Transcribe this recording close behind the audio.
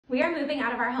We are moving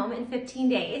out of our home in 15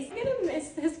 days. I'm gonna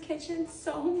miss this kitchen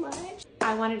so much.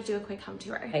 I wanted to do a quick home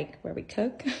tour. Like where we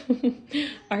cook,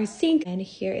 our sink, and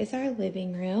here is our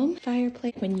living room.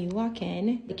 Fireplace. When you walk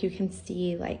in, like you can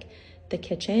see like the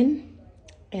kitchen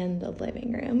and the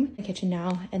living room. The kitchen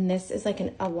now, and this is like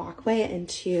a walkway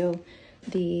into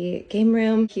the game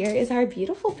room. Here is our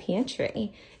beautiful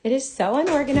pantry. It is so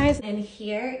unorganized. And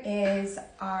here is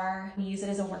we use it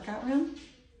as a workout room.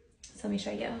 So let me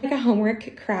show you. Like a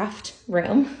homework craft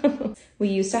room. We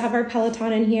used to have our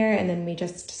Peloton in here and then we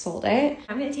just sold it.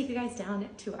 I'm gonna take you guys down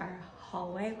to our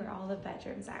hallway where all the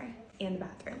bedrooms are and the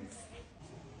bathrooms.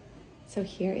 So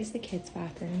here is the kids'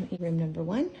 bathroom, room number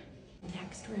 1.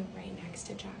 Next room right next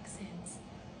to Jackson's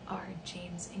are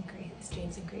James and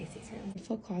Gracie's room.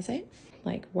 Full closet,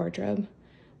 like wardrobe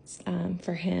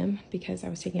for him because I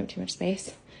was taking up too much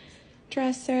space.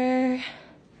 Dresser,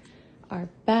 our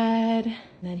bed, and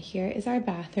then here is our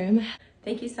bathroom.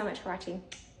 Thank you so much for watching.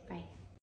 Bye.